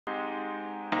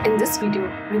In this video,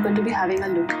 we're going to be having a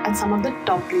look at some of the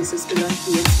top places to learn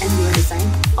UX and UI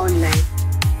design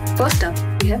online. First up,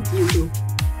 we have YouTube.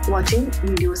 Watching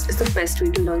videos is the best way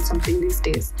to learn something these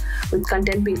days. With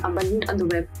content being abundant on the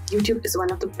web, YouTube is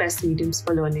one of the best mediums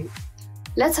for learning.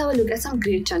 Let's have a look at some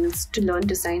great channels to learn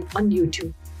design on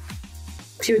YouTube.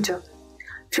 Future.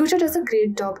 Future does a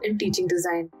great job in teaching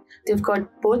design. They've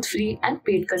got both free and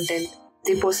paid content.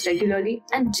 They post regularly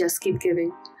and just keep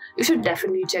giving. You should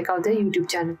definitely check out their YouTube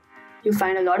channel. You'll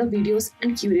find a lot of videos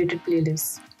and curated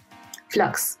playlists.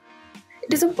 Flux.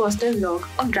 It is a personal vlog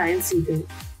of Ryan Siegel,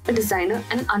 a designer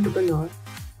and an entrepreneur.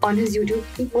 On his YouTube,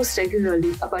 he posts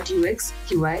regularly about UX,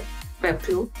 UI,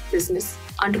 webflow, business,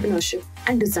 entrepreneurship,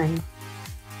 and design.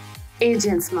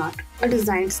 aj&smart, a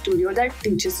design studio that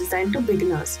teaches design to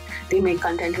beginners. They make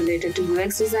content related to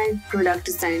UX design, product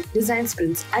design, design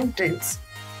sprints, and trends.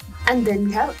 And then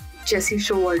we have Jesse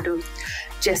Showalter.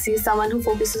 Jesse is someone who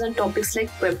focuses on topics like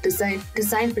web design,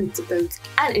 design principles,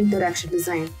 and interaction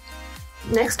design.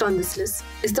 Next on this list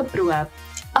is the ProApp.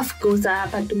 Of course, I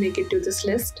have had to make it to this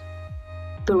list.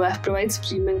 ProApp provides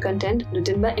premium content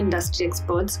written by industry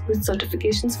experts with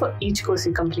certifications for each course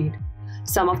you complete.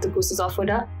 Some of the courses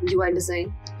offered are UI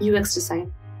design, UX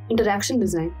design, interaction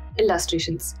design,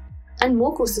 illustrations, and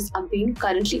more courses are being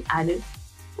currently added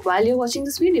while you're watching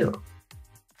this video.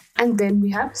 And then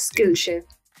we have Skillshare.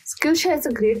 Skillshare is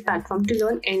a great platform to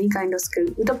learn any kind of skill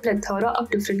with a plethora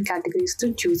of different categories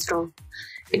to choose from.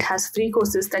 It has free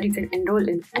courses that you can enroll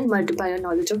in and multiply your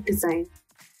knowledge of design.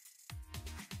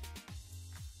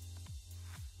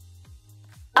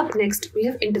 Up next, we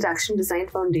have Interaction Design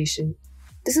Foundation.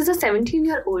 This is a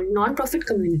 17-year-old non-profit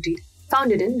community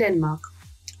founded in Denmark.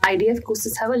 IDF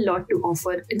courses have a lot to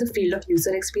offer in the field of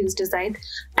user experience design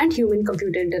and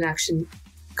human-computer interaction.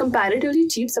 Comparatively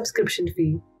cheap subscription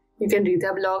fee. You can read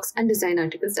their blogs and design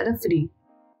articles that are free.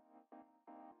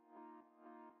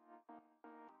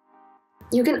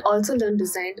 You can also learn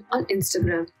design on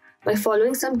Instagram by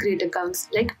following some great accounts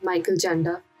like Michael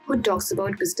Janda, who talks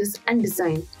about business and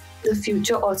design. The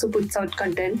Future also puts out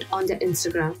content on their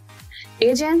Instagram.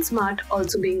 aj&smart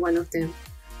also being one of them.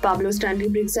 Pablo Stanley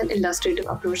brings an illustrative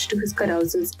approach to his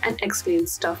carousels and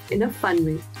explains stuff in a fun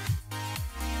way.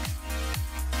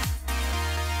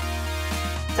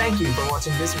 Thank you for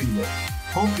watching this video.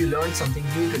 Hope you learned something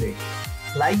new today.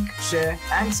 Like, share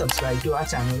and subscribe to our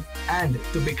channel, and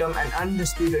to become an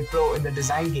undisputed pro in the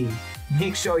design game,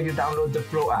 make sure you download the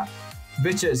ProApp,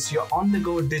 which is your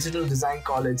on-the-go digital design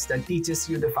college that teaches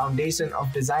you the foundation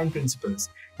of design principles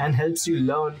and helps you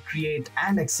learn, create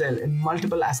and excel in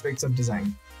multiple aspects of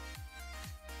design.